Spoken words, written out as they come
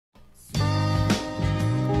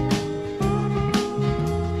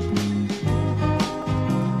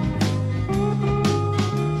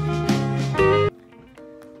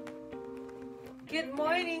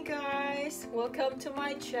welcome to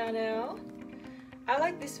my channel. I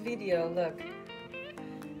like this video. Look,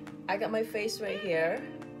 I got my face right here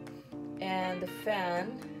and the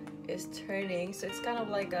fan is turning, so it's kind of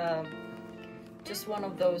like just one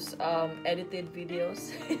of those edited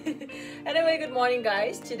videos. Anyway, good morning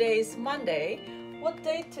guys. Today is Monday. What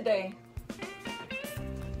date today?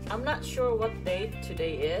 I'm not sure what date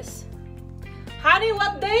today is. Honey,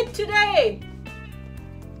 what date today?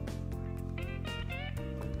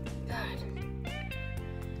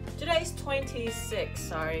 Today is 26,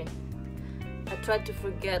 sorry. I tried to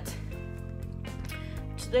forget.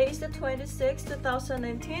 Today is the 26th,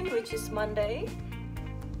 2019, which is Monday.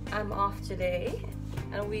 I'm off today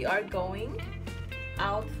and we are going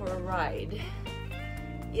out for a ride.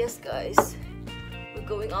 Yes guys, we're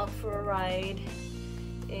going out for a ride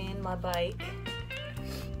in my bike.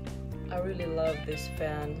 I really love this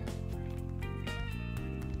van.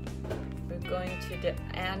 We're going to the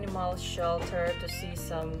animal shelter to see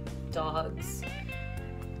some dogs,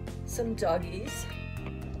 some doggies.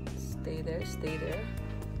 Stay there, stay there.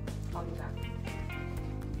 I'll be back.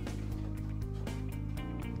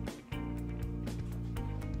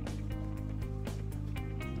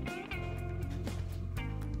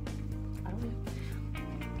 I don't know.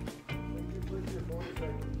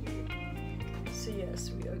 So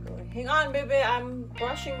yes, we are going. Hang on, baby, I'm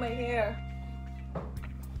brushing my hair.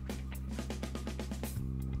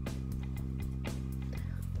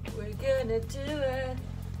 We're gonna do it.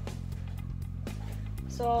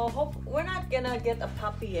 So hope we're not gonna get a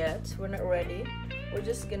puppy yet. We're not ready. We're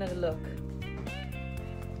just gonna look.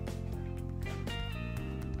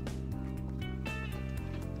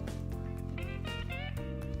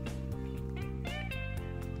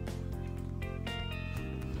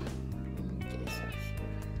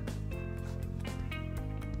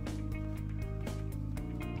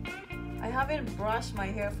 I haven't brushed my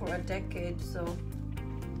hair for a decade, so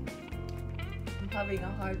I'm having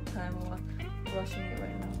a hard time brushing it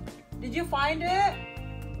right now. Did you find it?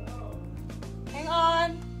 No. Hang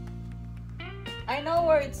on. I know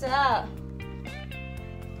where it's at.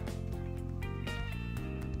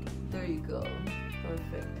 There you go.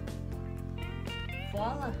 Perfect.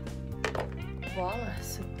 Voila. Voila.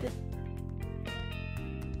 So good.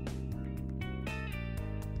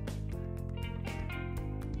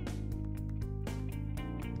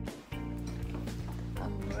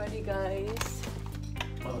 I'm ready, guys.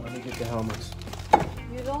 Oh, let me get the helmets.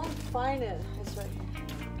 You don't find it. It's right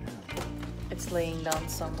here. It's laying down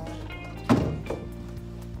somewhere.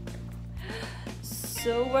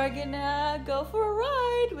 So we're gonna go for a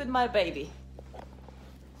ride with my baby.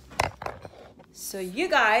 So you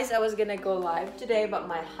guys, I was gonna go live today, but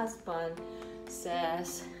my husband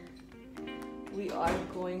says we're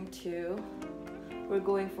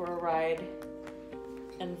going for a ride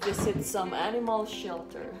and visit some animal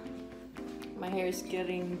shelter. My hair is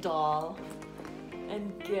getting dull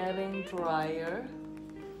and getting drier,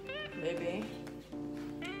 maybe.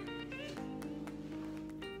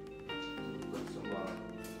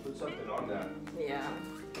 Put something on that. Yeah.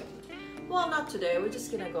 Well, not today. We're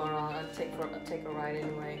just gonna go around and take a ride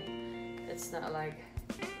anyway. It's not like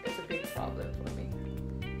it's a big problem for me.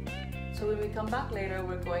 So when we come back later,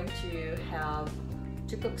 we're going to have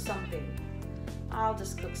to cook something. I'll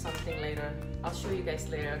just cook something later. I'll show you guys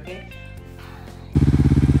later, okay?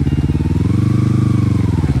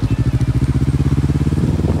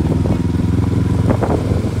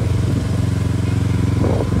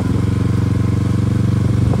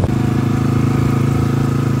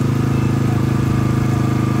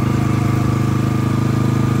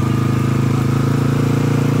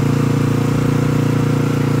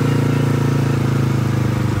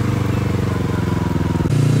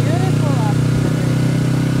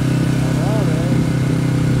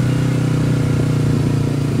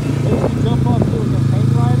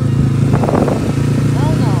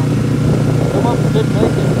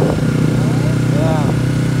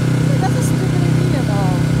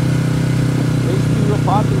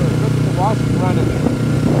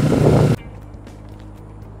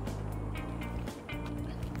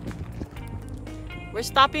 We're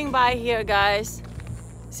stopping by here, guys.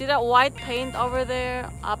 See that white paint over there?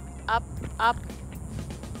 Up, up, up.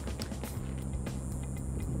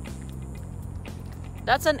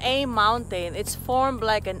 That's an A mountain. It's formed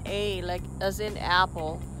like an A, like as in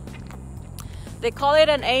apple. They call it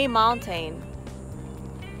an A mountain.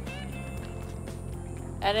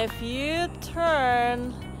 And if you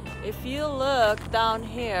turn, if you look down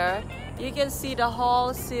here, you can see the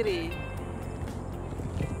whole city.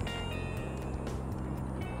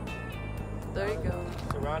 There you go.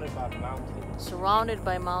 Surrounded by mountains. Surrounded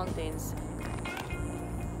by mountains.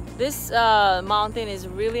 This mountain is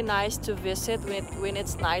really nice to visit when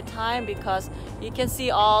it's nighttime because you can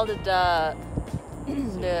see all the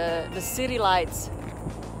city lights.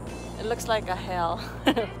 It looks like a hell.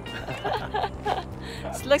 It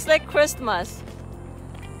looks like Christmas.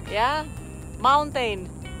 Yeah, mountain.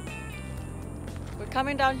 We're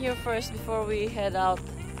coming down here first before we head out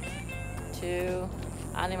to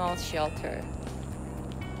animal shelter.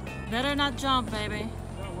 Better not jump, baby.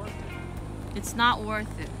 It's not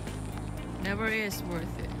worth it. Never is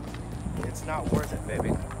worth it. It's not worth it, baby.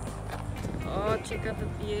 Oh, check out the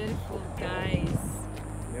beautiful guys.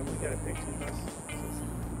 Remember we got a picture of us?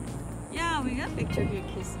 Yeah, we got a picture here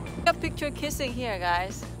kissing. We got a picture kissing here,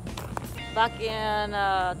 guys. Back in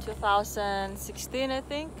 2016, I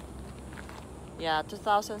think. Yeah,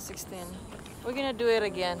 2016. We're gonna do it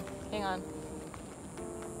again. Hang on.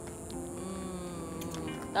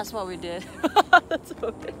 That's what we did. That's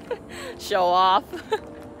what we did. Show off.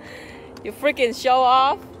 You freaking show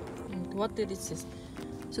off. What did it say?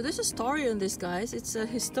 So there's a story on this, guys. It's a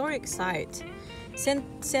historic site.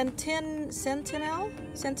 Sentinel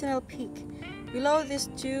Peak. Below this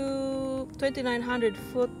 2,900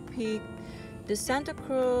 foot peak, the Santa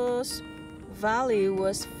Cruz Valley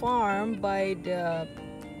was farmed by the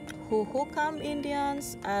Hohokam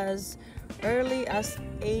Indians as early as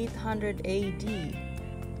 800 AD.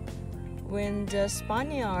 When the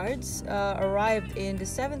Spaniards arrived in the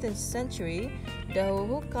 17th century, the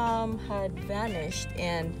Hohokam had vanished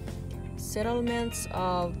and settlements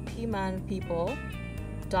of Piman people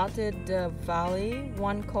dotted the valley,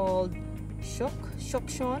 one called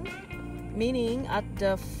Shukshon, meaning at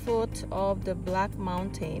the foot of the Black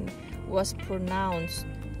Mountain, was pronounced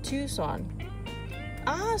Tucson.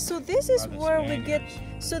 Ah, so this is where we get.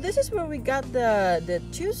 So this is where we got the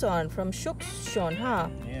Tucson from Shukshon, huh?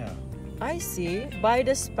 Yeah. I see. By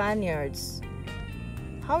the Spaniards.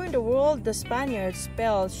 How in the world the Spaniards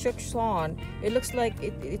spell Shukshon? It looks like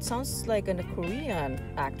it sounds like in a Korean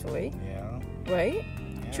actually. Yeah. Right?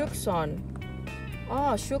 Yeah. Chukson.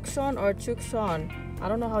 Oh, Shukshon or Chukshon. I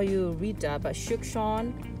don't know how you read that, but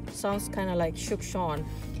Shukshon sounds kind of like Shukshon.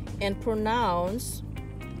 And pronounce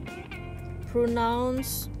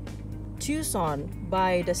Tucson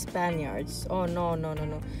by the Spaniards. Oh no.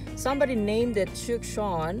 Somebody named it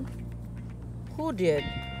Shukshon. Who did?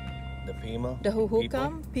 The Pima. The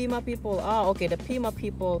Hohokam? Pima people. Ah, okay. The Piman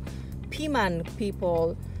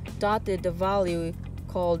people dotted the valley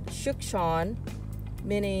called Shukshon,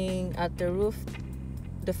 meaning at the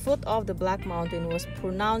foot of the Black Mountain was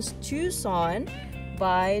pronounced Tucson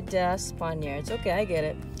by the Spaniards. Okay, I get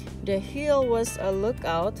it. The hill was a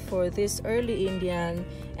lookout for these early Indian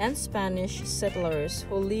and Spanish settlers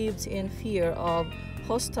who lived in fear of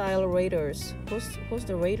hostile raiders. Who's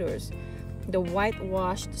the raiders? The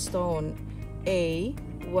whitewashed stone A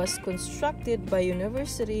was constructed by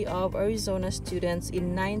University of Arizona students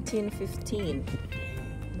in 1915.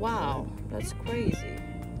 Wow, that's crazy.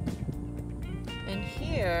 And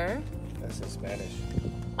here... That's in Spanish.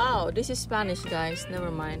 Oh, this is Spanish, guys. Never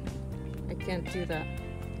mind. I can't do that.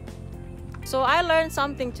 So I learned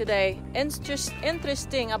something today.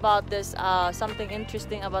 Interesting about this. Something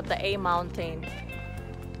interesting about the A mountain.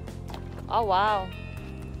 Oh wow.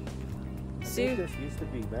 See, I think this used to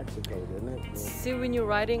be Mexico, didn't it? see, when you're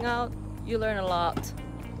riding out, you learn a lot.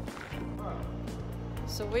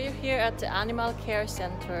 So we're here at the Animal Care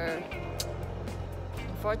Center.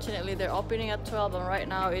 Unfortunately, they're opening at 12, and right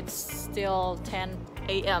now it's still 10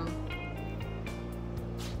 a.m.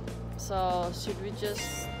 So should we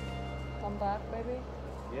just come back, maybe?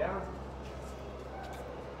 Yeah.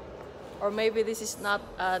 Or maybe this is not.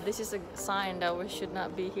 This is a sign that we should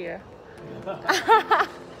not be here.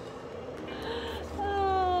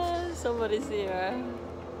 Somebody's here.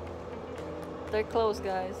 They're closed,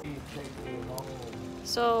 guys.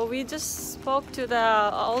 So we just spoke to the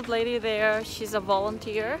old lady there. She's a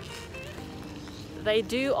volunteer. They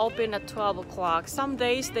do open at 12 o'clock. Some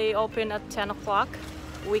days they open at 10 o'clock.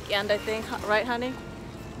 Weekend, I think, right, honey?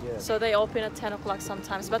 Yeah. So they open at 10 o'clock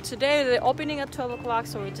sometimes. But today they're opening at 12 o'clock,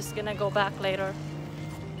 so we're just gonna go back later.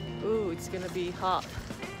 Ooh, it's gonna be hot.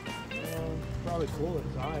 Probably cool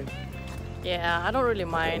inside. Yeah, I don't really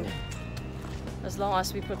mind. As long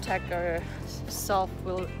as we protect ourselves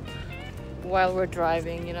while we're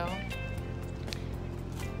driving, you know.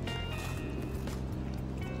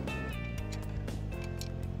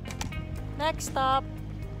 Next stop,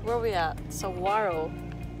 where are we at? Saguaro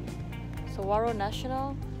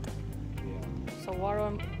National.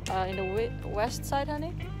 Saguaro in the west side,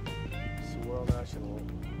 honey. Saguaro National.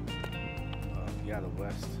 Yeah, the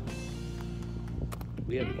west.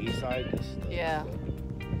 We have the east side. Yeah.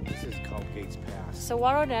 This is called Gates Pass.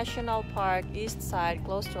 Saguaro National Park, east side,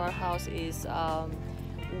 close to our house, is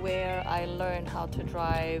where I learned how to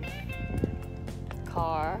drive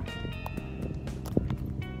car.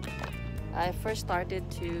 I first started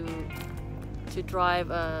to drive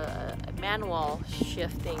a manual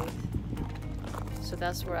shifting, so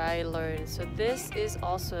that's where I learned. So this is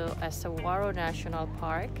also a Saguaro National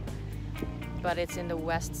Park, but it's in the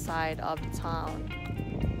west side of the town.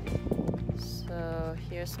 So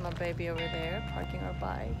here's my baby over there parking our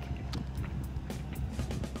bike.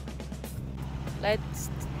 Let's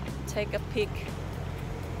take a peek.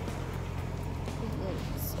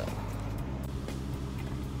 So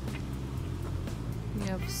we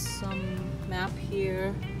have some map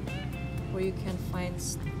here where you can find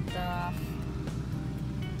stuff.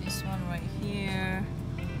 This one right here,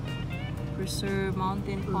 Preserve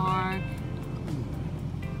Mountain Park,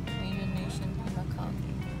 Indian Nation, Pima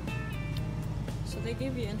County. So they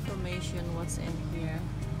give you information what's in here.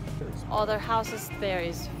 All their houses there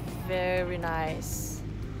is very nice,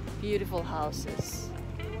 beautiful houses.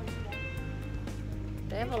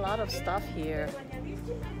 They have a lot of stuff here,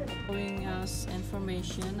 showing us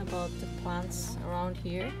information about the plants around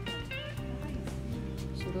here.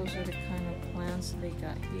 So those are the kind of plants they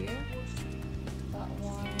got here. That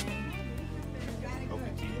one,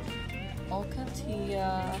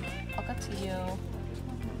 Ocatillo.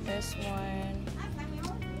 This one,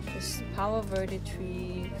 this Palo Verde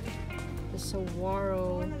tree, the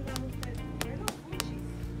saguaro,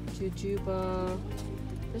 jujuba.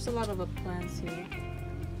 There's a lot of plants here.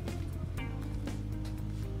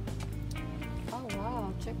 Oh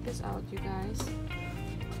wow, check this out, you guys.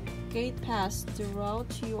 Gate Pass. The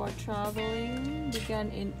route you are traveling began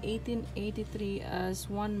in 1883 as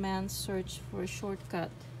one man's search for a shortcut.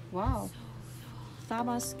 Wow.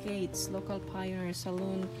 Thomas Gates, local pioneer,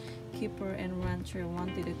 saloon keeper and rancher,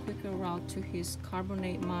 wanted a quicker route to his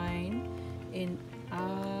carbonate mine in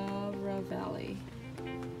Avra Valley.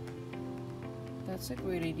 That's a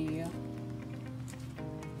great idea.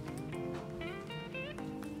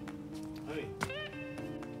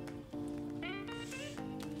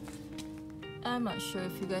 I'm not sure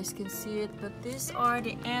if you guys can see it, but these are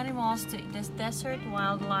the animals, this desert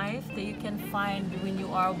wildlife that you can find when you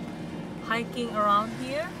are hiking around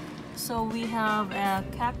here. So we have a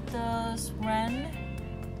cactus wren,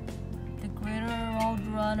 the greater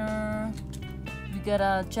roadrunner, we got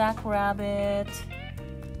a jackrabbit,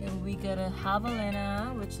 and we got a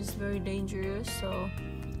javelina, which is very dangerous. So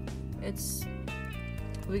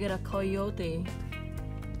we got a coyote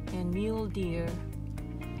and mule deer.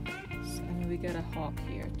 And we got a hawk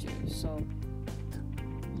here too. So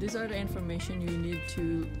these are the information you need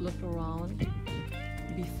to look around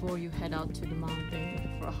before you head out to the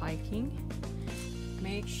mountain for hiking.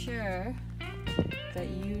 Make sure that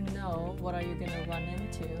you know what are you gonna run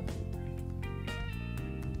into.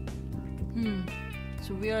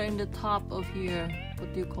 So we are in the top of here.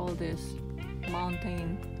 What do you call this?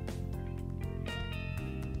 Mountain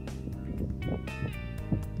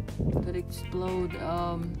that explode.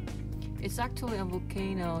 It's actually a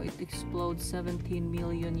volcano. It exploded 17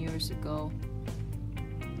 million years ago.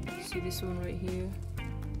 See this one right here?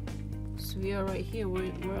 So we are right here.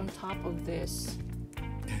 We're on top of this.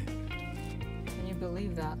 Can you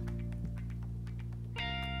believe that?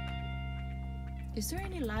 Is there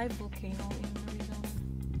any live volcano in Arizona?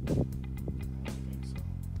 I don't think so.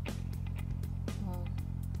 Wow.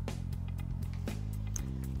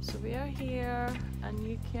 So we are here, and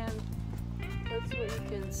you can. That's what you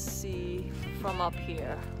can see from up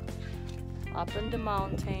here. Up in the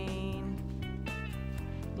mountain.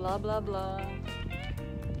 Blah blah blah.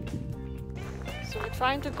 So we're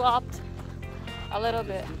trying to go up a little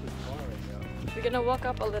bit. We're gonna walk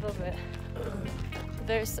up a little bit.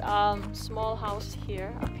 There's small house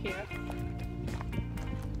here, up here.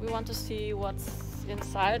 We want to see what's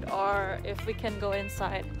inside, or if we can go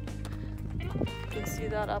inside. You can see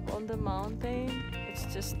that up on the mountain. It's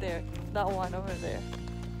just there, that one over there.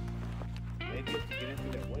 Maybe if you get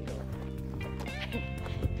into that window.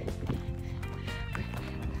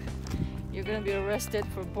 You're gonna be arrested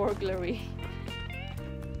for burglary.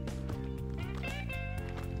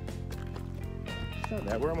 It's not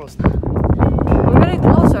bad. We're almost there. We're getting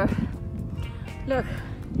closer. Look.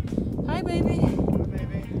 Hi, baby. Hi,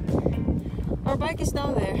 baby. Our bike is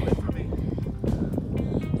down there. Wait for me.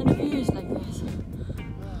 And the view is like this.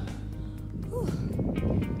 Whew.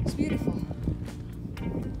 It's beautiful.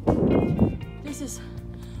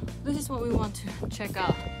 This is what we want to check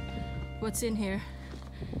out. What's in here?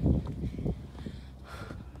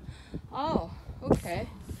 Oh, okay.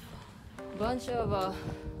 Bunch of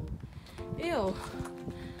ew.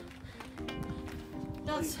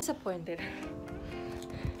 Not disappointed.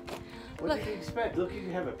 What did you expect? Look, you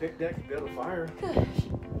can have a picnic and build a fire. Gosh.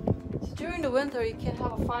 So during the winter, you can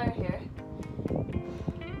have a fire here.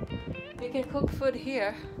 You can cook food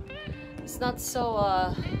here. It's not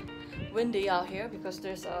so windy out here because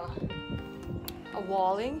there's a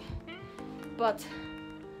walling. But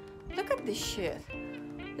look at this shit.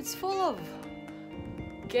 It's full of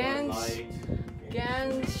gang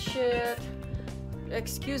shit.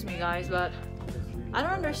 Excuse me, guys, but I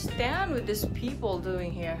don't understand what these people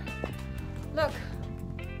doing here. Look,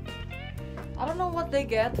 I don't know what they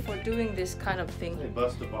get for doing this kind of thing. They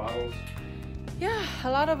bust the bottles. Yeah, a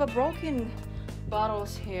lot of broken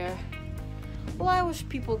bottles here. Well, I wish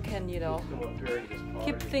people can, you know,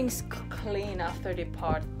 keep things clean after the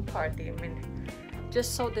party. I mean,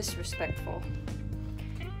 just so disrespectful.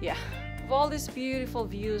 Yeah, with all these beautiful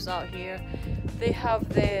views out here, they have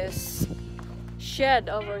this shed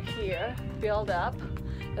over here built up,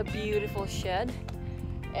 a beautiful shed.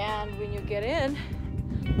 And when you get in,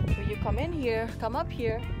 when you come up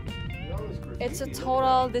here, it's a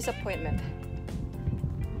total disappointment.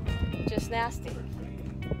 Just nasty.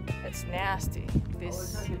 It's nasty.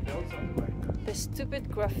 This stupid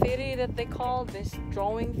graffiti that they call this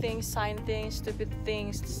drawing things, sign things, stupid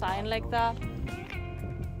things, sign like that.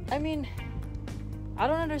 I mean, I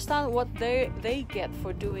don't understand what they get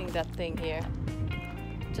for doing that thing here.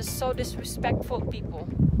 Just so disrespectful people.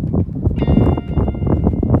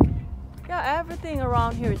 Yeah, everything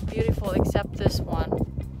around here is beautiful except this one.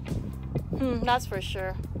 That's for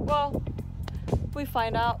sure. Well, we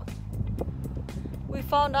find out. We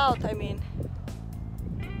found out, I mean.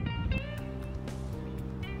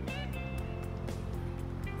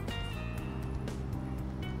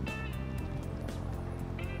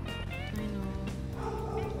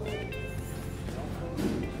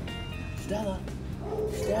 I know.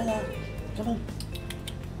 Stella, come on.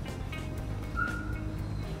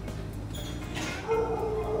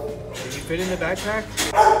 Did you fit in the backpack?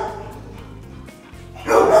 Keep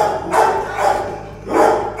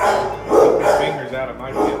your fingers out of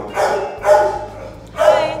my tail.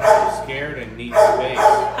 Hi. I'm scared and need space.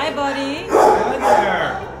 Hi, buddy. Hi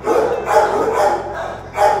there.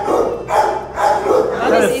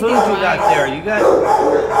 What What kind of is food eating you got there? You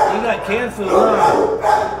got canned food, huh?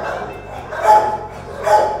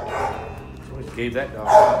 Someone gave that dog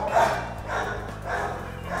up.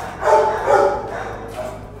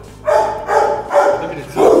 Look at its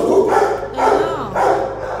teeth. Oh, no.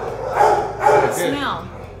 Smell.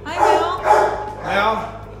 Hi, Mel.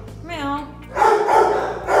 Now, Mel.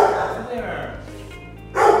 there.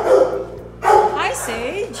 Hi,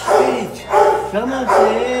 Sage. Sage, come on,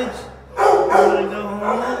 Sage. You wanna go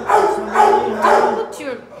home? Somebody home? Don't put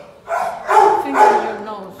your finger in your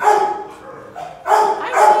nose.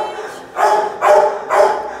 Hi, Sage.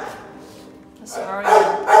 That's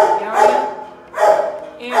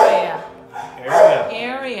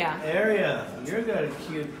Area. You're got a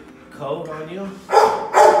cute coat on you.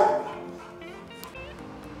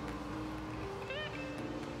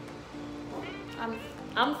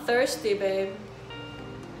 I'm thirsty, babe.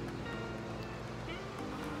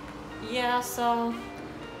 Yeah, so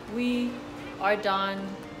we are done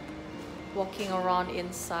walking around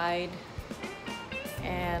inside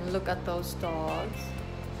and look at those dogs.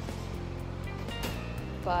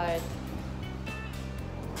 But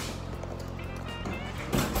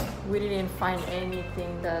we didn't find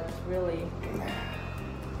anything that really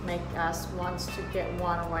make us want to get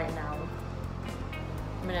one right now.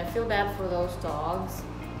 I mean, I feel bad for those dogs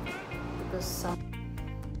because some.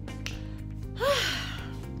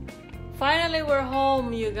 Finally, we're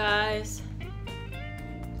home, you guys.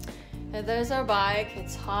 And there's our bike.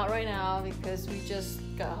 It's hot right now because we just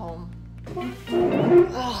got home.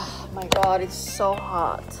 Oh my god, it's so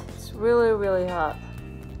hot. It's really, really hot.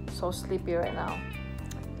 So sleepy right now.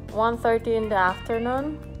 1:30 in the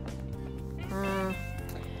afternoon.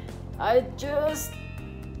 I just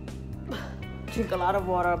drink a lot of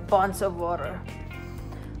water, a bunch of water.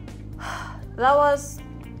 That was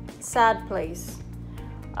sad place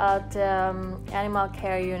at animal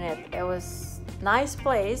care unit. It was nice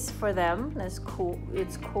place for them. It's cool.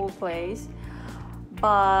 It's cool place,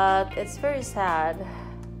 but it's very sad.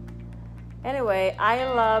 Anyway, I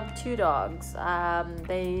love two dogs.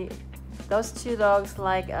 Those two dogs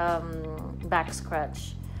like back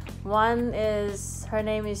scratch. One is, her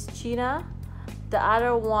name is Gina. The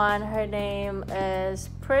other one, her name is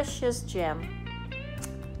Precious Gem.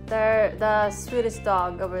 They're the sweetest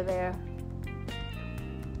dog over there.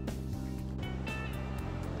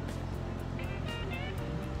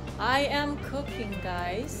 I am cooking,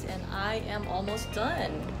 guys, and I am almost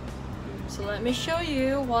done. So let me show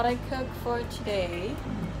you what I cooked for today.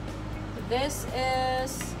 This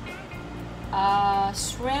is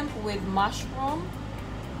shrimp with mushroom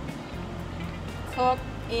cooked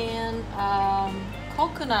in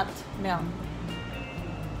coconut milk.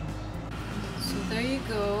 So there you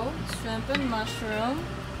go, shrimp and mushroom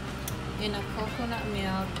in a coconut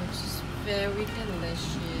milk, which is very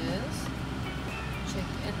delicious. Check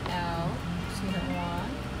it out. See that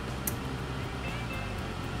one?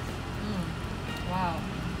 Wow,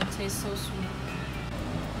 it tastes so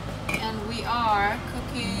sweet. And we are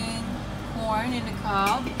cooking corn in a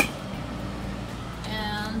cob,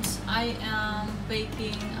 and I am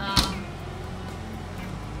baking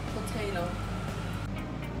potato.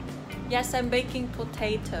 Yes, I'm baking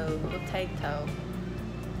potato.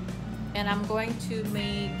 And I'm going to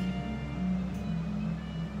make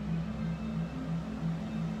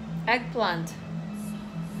eggplant.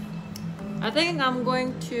 I think I'm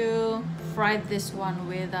going to fry this one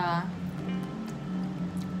with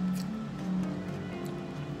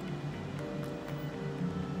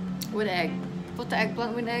egg. Put the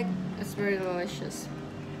eggplant with egg. It's very delicious.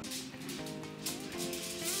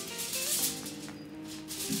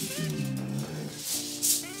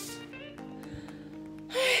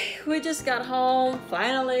 We just got home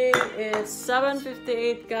finally. It's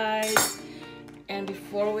 7:58, guys, and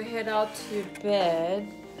before we head out to bed,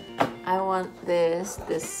 I want this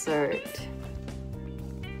dessert.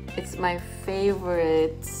 It's my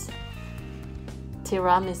favorite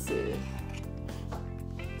tiramisu.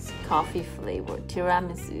 It's coffee flavored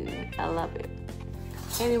tiramisu. I love it.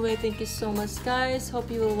 Anyway, thank you so much, guys.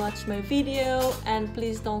 Hope you will watch my video, and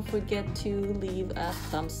please don't forget to leave a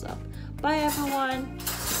thumbs up. Bye, everyone.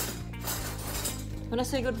 Wanna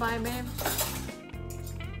say goodbye, babe?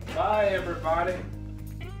 Bye, everybody.